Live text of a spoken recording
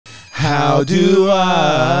How do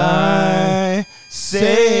I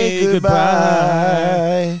say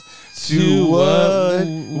goodbye to what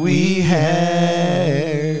we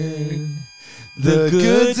had? The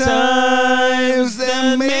good times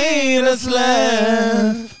that made us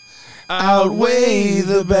laugh outweigh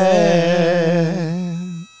the bad.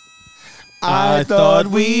 I thought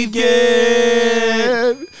we'd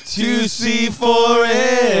get to see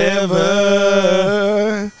forever,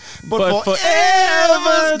 but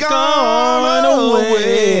forever's gone away.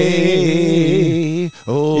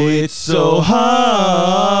 Oh, it's so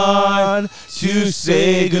hard to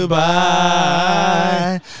say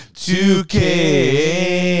goodbye to Kane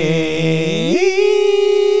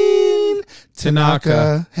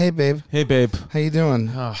Tanaka. Hey, babe. Hey, babe. How you doing?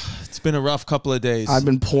 It's been a rough couple of days. I've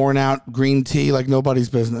been pouring out green tea like nobody's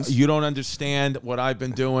business. You don't understand what I've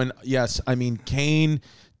been doing. Yes, I mean, Kane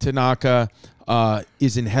Tanaka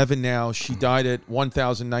is in heaven now. She died at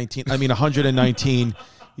 119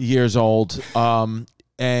 years old.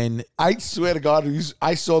 And I swear to God,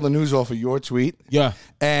 I saw the news off of your tweet. Yeah.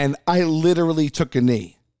 And I literally took a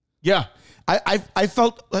knee. Yeah. I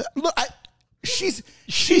felt look. She's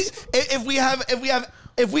if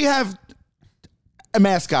we have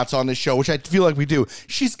mascots on this show, which I feel like we do,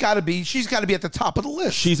 she's got to be at the top of the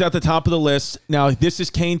list. She's at the top of the list. Now, this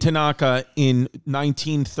is Kane Tanaka in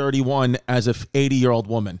 1931 as a 80-year-old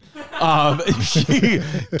woman.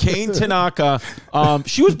 Kane Tanaka,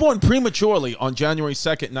 she was born prematurely on January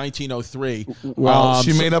 2nd, 1903. Well,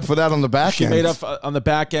 she made up for that on the back end. She made up on the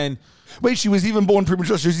back end. Wait, she was even born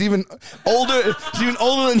premature. She was even older. She's even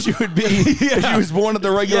older than she would be if she was born at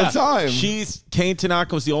the regular time. Kane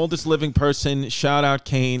Tanaka was the oldest living person. Shout out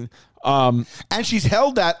Kane. And she's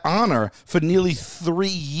held that honor for nearly 3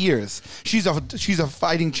 years. She's a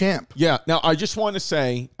fighting champ. Yeah. Now, I just want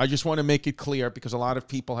to make it clear, because a lot of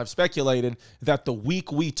people have speculated that the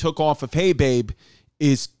week we took off of Hey Babe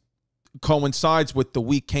coincides with the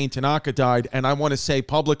week Kane Tanaka died. And I want to say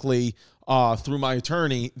publicly through my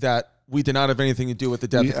attorney that we did not have anything to do with the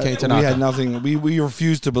death of Kane Tanaka. We had nothing. We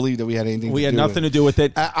refused to believe that we had anything to do with it. We had nothing to do with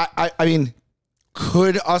it. I mean,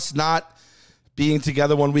 could us not being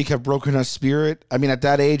together one week have broken her spirit? I mean, at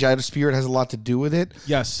that age, a spirit has a lot to do with it.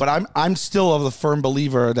 Yes. But I'm still of the firm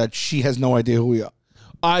believer that she has no idea who we are.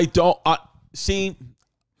 I don't see.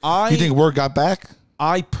 You think word got back?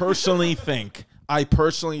 I personally think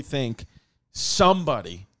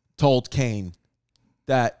somebody told Kane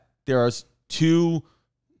that there's 2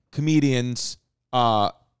 comedians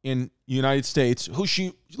in the United States who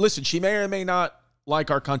she may or may not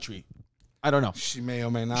like our country. I don't know. She may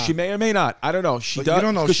or may not. She may or may not. I don't know. She does. You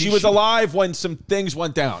don't know. Because she was alive when some things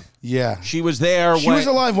went down. Yeah. She was there. She was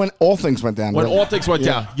alive when all things went down. When all things went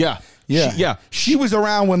down. Yeah. Yeah. She was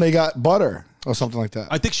around when they got butter or something like that.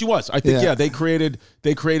 I think she was. I think, they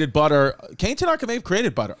created butter. Kane Tanaka may have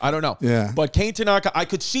created butter. I don't know. Yeah. But Kane Tanaka, I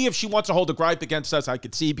could see if she wants to hold a gripe against us, I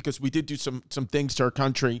could see, because we did do some things to her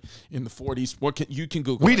country in the 40s. You can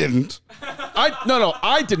Google We it. didn't. No,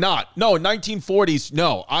 I did not. No, 1940s,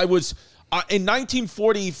 no. I was... in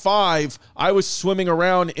 1945, I was swimming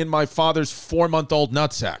around in my father's 4-month-old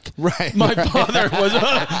nutsack. Right. My father was...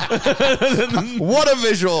 What a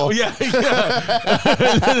visual. Yeah.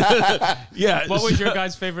 Yeah. What was your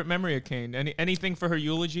guys' favorite memory of Kane? Anything for her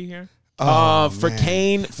eulogy here? For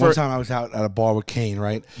Kane... One time I was out at a bar with Kane,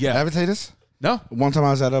 right? Yeah. Did I ever tell you this? No. One time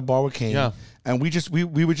I was at a bar with Kane. Yeah. And we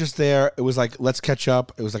were just there. It was like, let's catch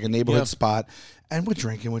up. It was like a neighborhood spot. And we're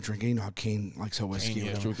drinking. You know how Kane likes her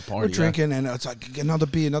whiskey. We're drinking, and it's like another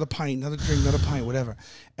beer, another pint, another drink, another pint, whatever.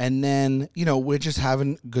 And then, we're just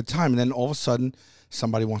having a good time. And then all of a sudden,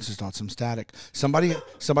 somebody wants to start some static. Somebody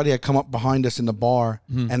had come up behind us in the bar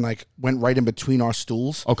and like went right in between our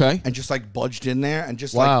stools. Okay. And just like budged in there and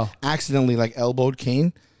just like accidentally like elbowed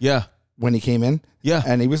Kane. Yeah. When he came in. Yeah.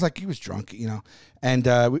 And he was drunk, And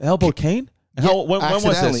elbowed Kane? Yeah, when was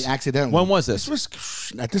this? Accidentally. When was this? This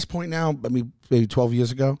was at this point now. I mean, maybe 12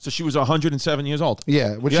 years ago. So she was 107 years old.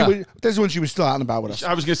 Yeah, this is when she was still out and about with us.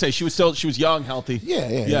 I was gonna say she was young, healthy.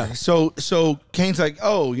 Yeah. So Kane's like,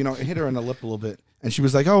 it hit her in the lip a little bit, and she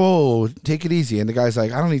was like, oh, take it easy. And the guy's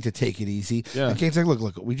like, I don't need to take it easy. Yeah. And Kane's like,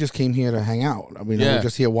 look, we just came here to hang out. I mean, we're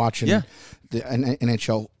just here watching the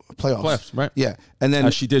NHL playoffs, right? Yeah, and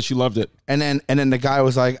then she did. She loved it. And then the guy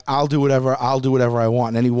was like, I'll do whatever I want.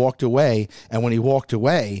 And then he walked away. And when he walked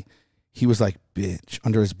away, he was like, bitch,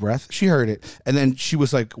 under his breath. She heard it. And then she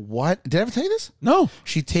was like, what? Did I ever tell you this? No.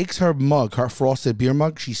 She takes her mug, her frosted beer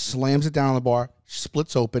mug. She slams it down on the bar.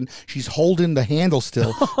 Splits open. She's holding the handle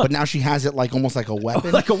still, but now she has it like almost like a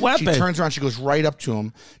weapon. Like a weapon. She turns around. She goes right up to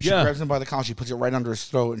him. She grabs him by the collar. She puts it right under his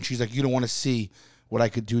throat. And she's like, you don't want to see what I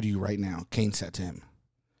could do to you right now, Kane said to him.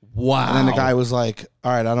 Wow. And then the guy was like,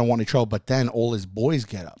 all right, I don't want any trouble. But then all his boys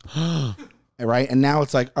get up. Right? And now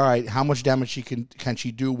it's like, all right, how much damage can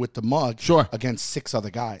she do with the mug against 6 other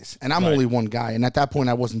guys? And I'm only one guy. And at that point,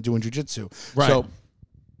 I wasn't doing jiu-jitsu. Right. So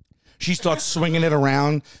she starts swinging it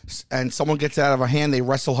around, and someone gets it out of her hand. They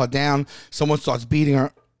wrestle her down. Someone starts beating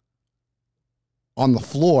her on the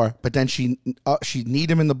floor, but then she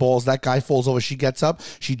kneed him in the balls. That guy falls over. She gets up.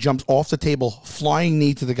 She jumps off the table, flying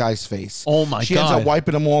knee to the guy's face. Oh, my God. She ends up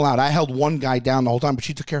wiping them all out. I held one guy down the whole time, but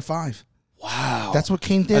she took care of 5. Wow. That's what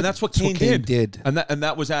Kane did. And that's what Kane did. And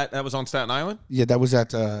that was on Staten Island? Yeah, that was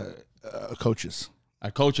at Coach's.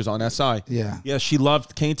 At Coach's on SI. Yeah. Yeah, she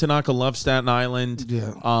loved, Kane Tanaka loved Staten Island.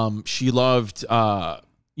 Yeah. She loved,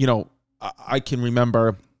 you know, I can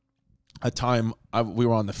remember a time we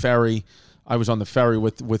were on the ferry. I was on the ferry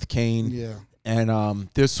with Kane. Yeah. And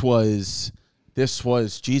this was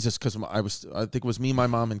Jesus, because I think it was me, my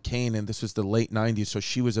mom, and Kane, and this was the late 90s, so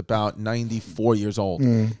she was about 94 years old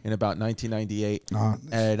in about 1998.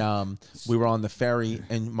 And we were on the ferry,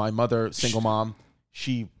 and my mother, single mom,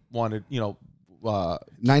 she wanted, you know,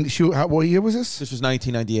 90. What year was this? This was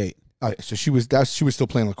 1998. So she was still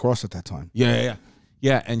playing lacrosse at that time. Yeah.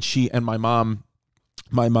 And my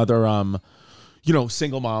mother, you know,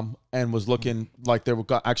 single mom, and was looking like they were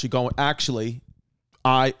actually going. Actually,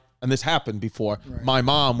 and this happened before. Right. My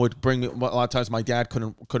mom would bring me. A lot of times, my dad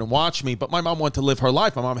couldn't watch me, but my mom wanted to live her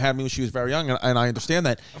life. My mom had me when she was very young, and I understand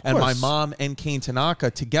that. And my mom and Kane Tanaka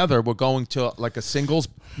together were going to like a singles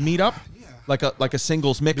meetup. Like a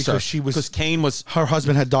singles mixer, because Kane was, her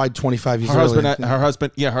husband had died 25 years earlier. Her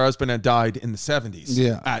husband had died in the 70s.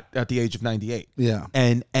 Yeah, at the age of 98. Yeah,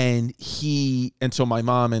 and so my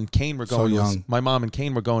mom and Kane were going.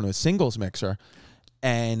 To a singles mixer,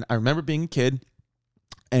 and I remember being a kid,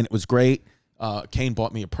 and it was great. Kane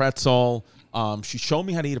bought me a pretzel. She showed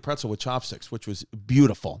me how to eat a pretzel with chopsticks, which was a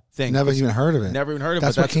beautiful thing. Never even heard of it. Never even heard of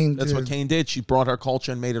it. That's what Kane did. She brought her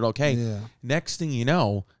culture and made it okay. Yeah. Next thing you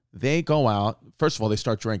know, they go out. First of all, they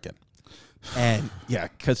start drinking, and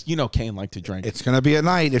because you know Kane liked to drink. It's gonna be a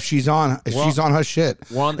night if she's on her shit.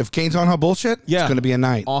 If Kane's on her bullshit, it's gonna be a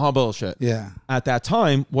night on her bullshit. Yeah. At that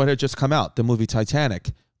time, what had just come out, the movie Titanic.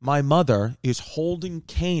 My mother is holding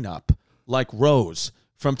Kane up like Rose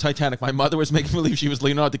from Titanic. My mother was making believe she was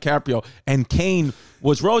Leonardo DiCaprio, and Kane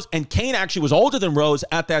was Rose, and Kane actually was older than Rose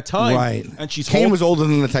at that time. Right. And Kane was older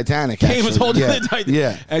than the Titanic. Kane was older than the Titanic.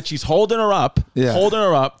 Yeah. And she's holding her up.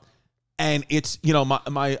 And it's, you know,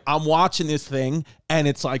 I'm watching this thing, and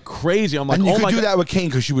it's like crazy. I'm like, and you could do that with Kane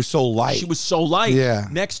because she was so light. She was so light. Yeah.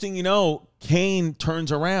 Next thing you know, Kane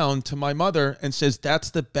turns around to my mother and says,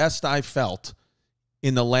 "That's the best I felt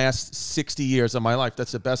in the last 60 years of my life.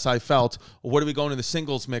 That's the best I felt. What are we going to the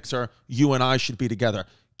singles mixer? You and I should be together."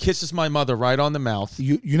 Kisses my mother right on the mouth.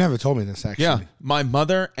 You never told me this, actually. Yeah. My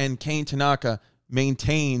mother and Kane Tanaka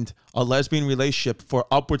maintained a lesbian relationship for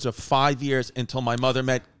upwards of 5 years until my mother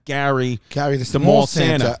met Gary the mall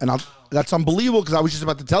Santa. And that's unbelievable, because I was just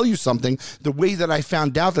about to tell you something. The way that I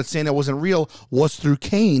found out that Santa wasn't real was through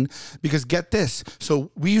Kane, because get this. So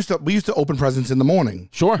we used to open presents in the morning.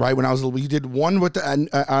 Sure. Right? When I was little, we did one with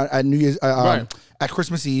at New Year's, right. at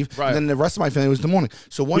Christmas Eve. Right. And then the rest of my family was in the morning.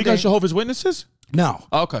 So one day. You guys Jehovah's Witnesses? No.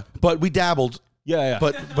 Oh, okay. But we dabbled. Yeah.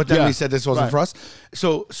 But then we said this wasn't for us.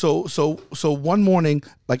 So one morning,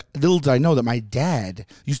 like, little did I know that my dad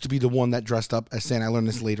used to be the one that dressed up as Santa. I learned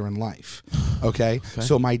this later in life. Okay.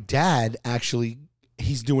 So my dad actually,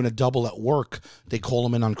 he's doing a double at work. They call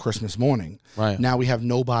him in on Christmas morning. Right. Now we have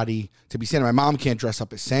nobody to be Santa. My mom can't dress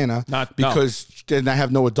up as Santa because then I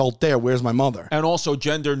have no adult there. Where's my mother? And also,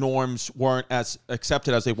 gender norms weren't as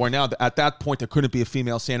accepted as they were now. At that point, there couldn't be a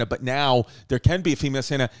female Santa, but now there can be a female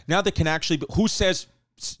Santa. Now there can actually be. Who says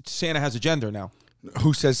Santa has a gender now?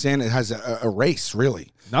 Who says Santa has a race,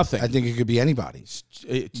 really? Nothing. I think it could be anybody.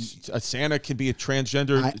 A Santa can be a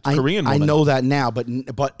transgender Korean woman. I know that now, but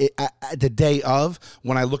the day of,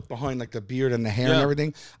 when I looked behind, like, the beard and the hair and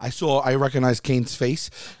everything, I recognized Kane's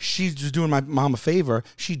face. She's just doing my mom a favor.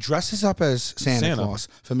 She dresses up as Santa Claus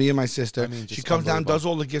for me and my sister. She comes down, does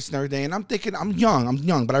all the gifts and everything, and I'm thinking, I'm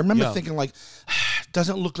young, but I remember thinking, like,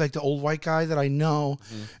 doesn't look like the old white guy that I know.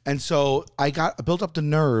 And so I built up the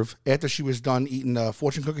nerve after she was done eating the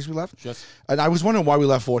fortune cookies we left. And I was wondering why we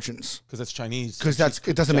left fortunes. Because that's Chinese. Because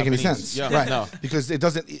it doesn't make any sense. Yeah. Right. No. Because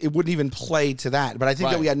it wouldn't even play to that. But I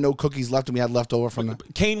think that we had no cookies left, and we had leftover from the.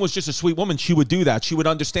 Kane was just a sweet woman. She would do that. She would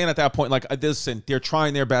understand at that point, like, listen, they're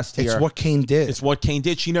trying their best here. It's what Kane did. It's what Kane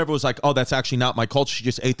did. She never was like, oh, that's actually not my culture. She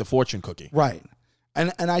just ate the fortune cookie. Right.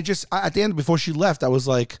 And I just, at the end, before she left, I was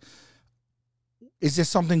like, is there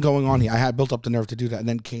something going on here? I had built up the nerve to do that, and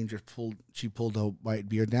then Kane just pulled the white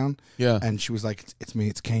beard down. Yeah. And she was like, it's me,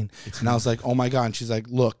 it's Kane. And I was like, oh my God. And she's like,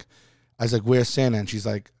 look. I was like, where's Santa? And she's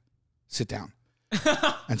like, sit down.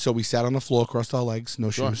 And so we sat on the floor, crossed our legs,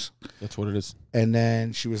 no shoes. That's what it is. And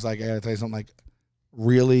then she was like, I gotta tell you something. Like,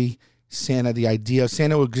 really, Santa, the idea of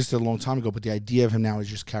Santa existed a long time ago, but the idea of him now is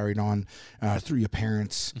just carried on through your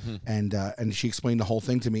parents. And she explained the whole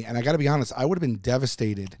thing to me. And I got to be honest, I would have been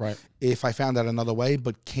devastated if I found out another way.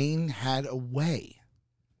 But Kane had a way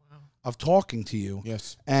of talking to you.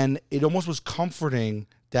 Yes. And it almost was comforting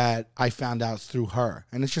that I found out through her.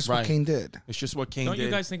 And it's just what Kane did. It's just what Kane did. Don't you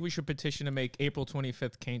guys think we should petition to make April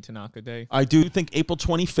 25th Kane Tanaka Day? I do think April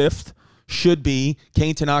 25th should be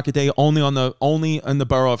Kane Tanaka Day only in the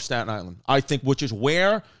borough of Staten Island. I think, which is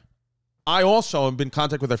where I also have been in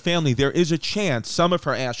contact with her family. There is a chance some of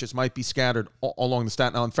her ashes might be scattered along the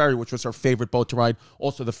Staten Island Ferry, which was her favorite boat to ride.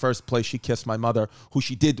 Also the first place she kissed my mother, who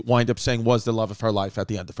she did wind up saying was the love of her life at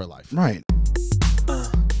the end of her life. Right.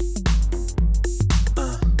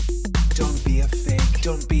 Don't be a fake,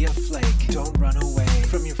 don't be a flake, don't run away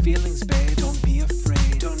from your feelings, babe.